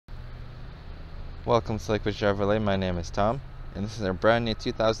Welcome to Lakewood Chevrolet. My name is Tom, and this is our brand new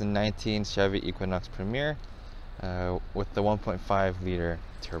 2019 Chevy Equinox Premier with the 1.5 liter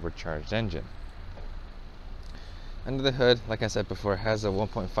turbocharged engine. Under the hood, like I said before, has a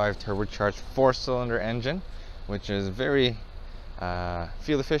 1.5 turbocharged 4-cylinder engine, which is very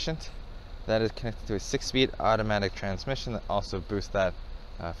fuel efficient. That is connected to a 6-speed automatic transmission that also boosts that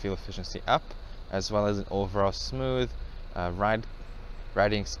fuel efficiency up, as well as an overall smooth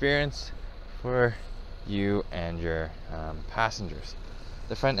riding experience for you and your passengers.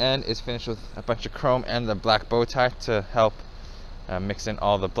 The front end is finished with a bunch of chrome and the black bow tie to help mix in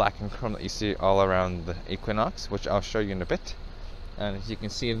all the black and chrome that you see all around the Equinox, which I'll show you in a bit. And as you can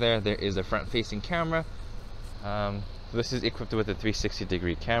see there is a front facing camera. This is equipped with a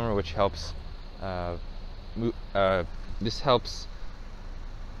 360-degree camera, which helps this helps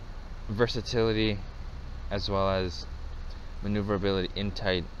versatility as well as maneuverability in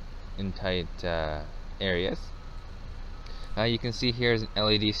tight areas. You can see here is an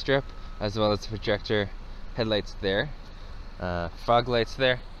LED strip as well as projector headlights there, fog lights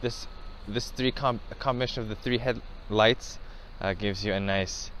there. This combination of the 3 headlights gives you a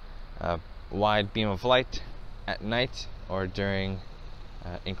nice wide beam of light at night or during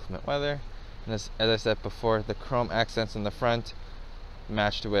inclement weather. And as I said before, the chrome accents in the front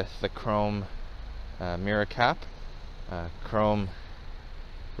matched with the chrome mirror cap, chrome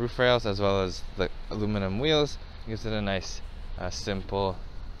roof rails, as well as the aluminum wheels gives it a nice simple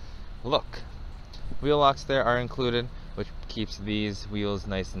look. Wheel locks there are included, which keeps these wheels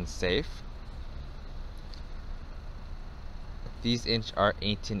nice and safe. These are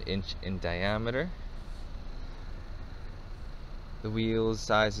 18-inch in diameter. The wheel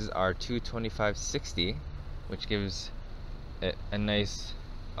sizes are 225/60, which gives it a nice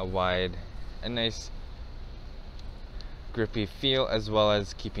grippy feel, as well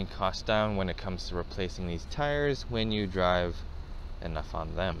as keeping costs down when it comes to replacing these tires when you drive enough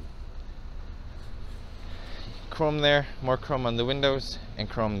on them. Chrome there, more chrome on the windows, and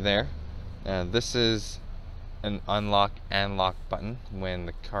chrome there. This is an unlock and lock button when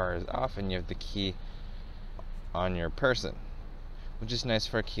the car is off and you have the key on your person, which is nice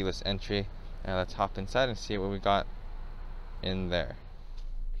for a keyless entry. Let's hop inside and see what we got in there.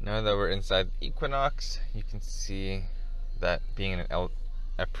 Now that we're inside the Equinox, you can see that being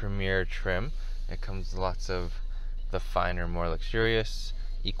a Premier trim, it comes with lots of the finer, more luxurious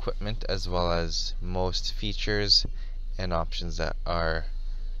equipment, as well as most features and options that are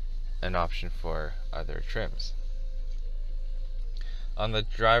an option for other trims. On the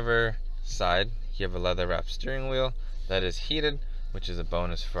driver side, you have a leather wrapped steering wheel that is heated, which is a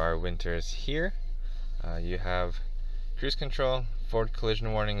bonus for our winters here. You have cruise control, forward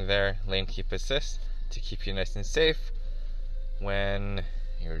collision warning there, lane keep assist to keep you nice and safe when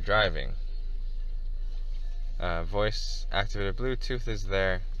you're driving. Voice activated Bluetooth is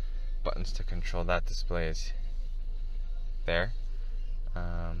there. Buttons to control that display is there.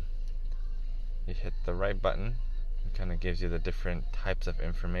 You hit the right button, it kind of gives you the different types of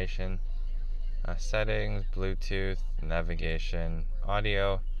information, settings, Bluetooth, navigation,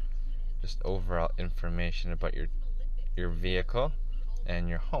 audio, just overall information about your vehicle and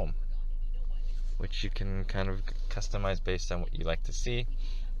your home, which you can kind of customize based on what you like to see.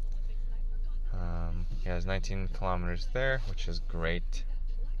 It has 19 kilometers there, which is great.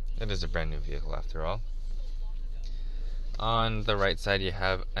 It is a brand new vehicle after all. On the right side you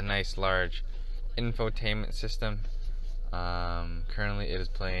have a nice large infotainment system. Currently it is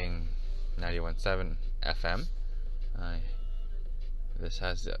playing 91.7 FM. This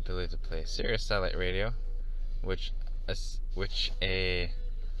has the ability to play Sirius satellite radio, which a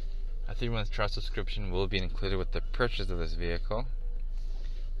 3-month trial subscription will be included with the purchase of this vehicle.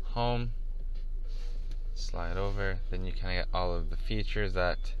 Home, slide over, then you kind of get all of the features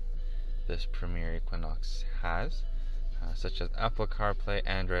that this Premier Equinox has, such as Apple CarPlay,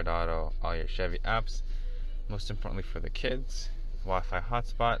 Android Auto, all your Chevy apps. Most importantly for the kids, Wi-Fi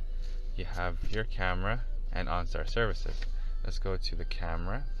hotspot, you have your camera and OnStar services. Let's go to the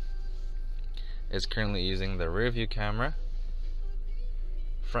camera. It's currently using the rear view camera,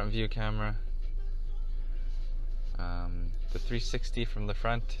 front view camera, the 360 from the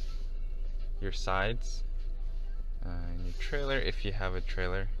front, your sides, and your trailer if you have a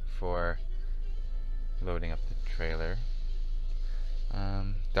trailer for loading up the trailer.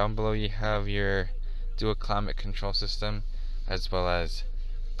 Down below you have your dual climate control system, as well as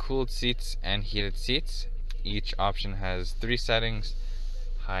cooled seats and heated seats. Each option has 3 settings,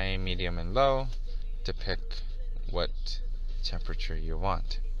 high, medium, and low, to pick what temperature you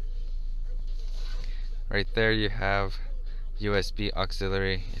want. Right there you have USB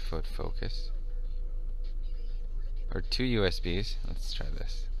auxiliary, if it would focus. or 2 USBs. Let's try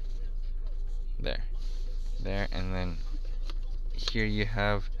this. There, and then here you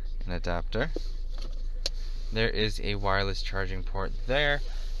have an adapter. There is a wireless charging port there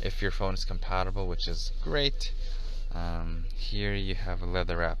if your phone is compatible, which is great. Here you have a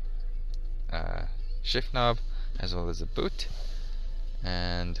leather wrap shift knob as well as a boot.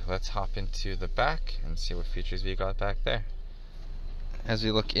 And let's hop into the back and see what features we got back there. As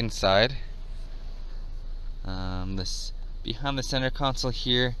we look inside, this behind the center console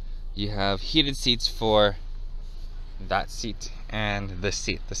here, you have heated seats for that seat and this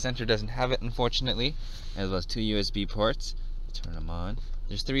seat. The center doesn't have it, unfortunately, as well as 2 USB ports. Turn them on.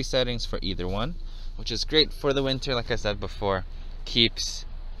 There's 3 settings for either one, which is great for the winter. Like I said before, keeps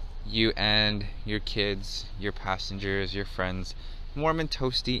you and your kids, your passengers, your friends warm and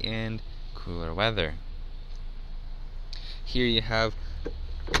toasty in cooler weather. Here you have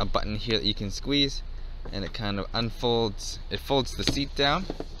a button here that you can squeeze, and it kind of unfolds. It folds the seat down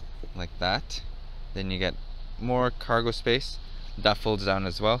like that. Then you get more cargo space that folds down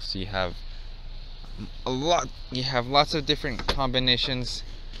as well. So you have lots of different combinations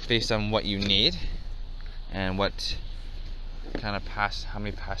based on what you need and what kind of how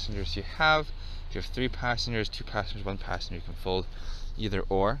many passengers you have. If you have 3 passengers, 2 passengers, 1 passenger, you can fold either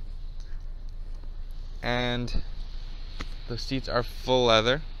or. And the seats are full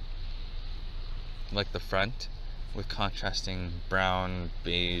leather, like the front, with contrasting brown,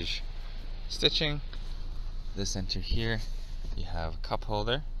 beige stitching. The center here, you have a cup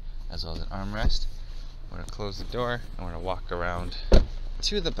holder as well as an armrest. We're going to close the door and we're going to walk around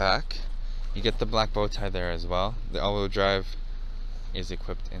to the back. You get the black bow tie there as well. The all-wheel drive is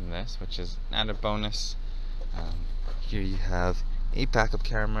equipped in this, which is an added bonus. Here you have a backup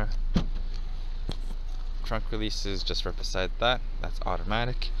camera. Trunk releases just right beside that. That's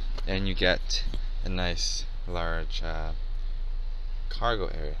automatic. And you get a nice large cargo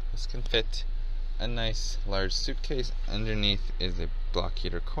area. This can fit a nice large suitcase. Underneath is a block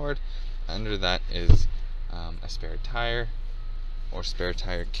heater cord. Under that is a spare tire or spare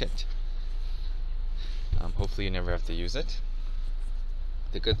tire kit. Hopefully you never have to use it.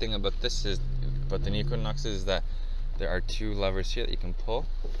 The good thing about the Equinox is that there are 2 levers here that you can pull,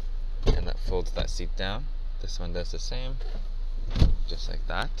 and that folds that seat down. This one does the same, just like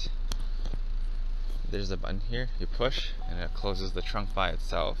that. There's a button here, you push, and it closes the trunk by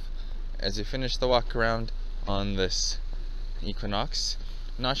itself. As you finish the walk around on this Equinox,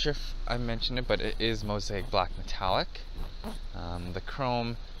 I'm not sure if I mentioned it, but it is mosaic black metallic. The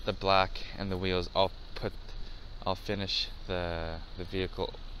chrome, the black, and the wheels all finish the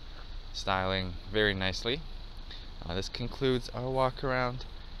vehicle styling very nicely. This concludes our walk around.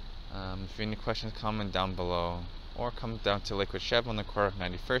 If you have any questions, comment down below, or come down to Lakewood Chev on the corner of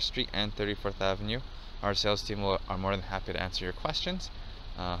 91st Street and 34th Avenue. Our sales team are more than happy to answer your questions.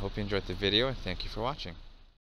 Hope you enjoyed the video, and thank you for watching.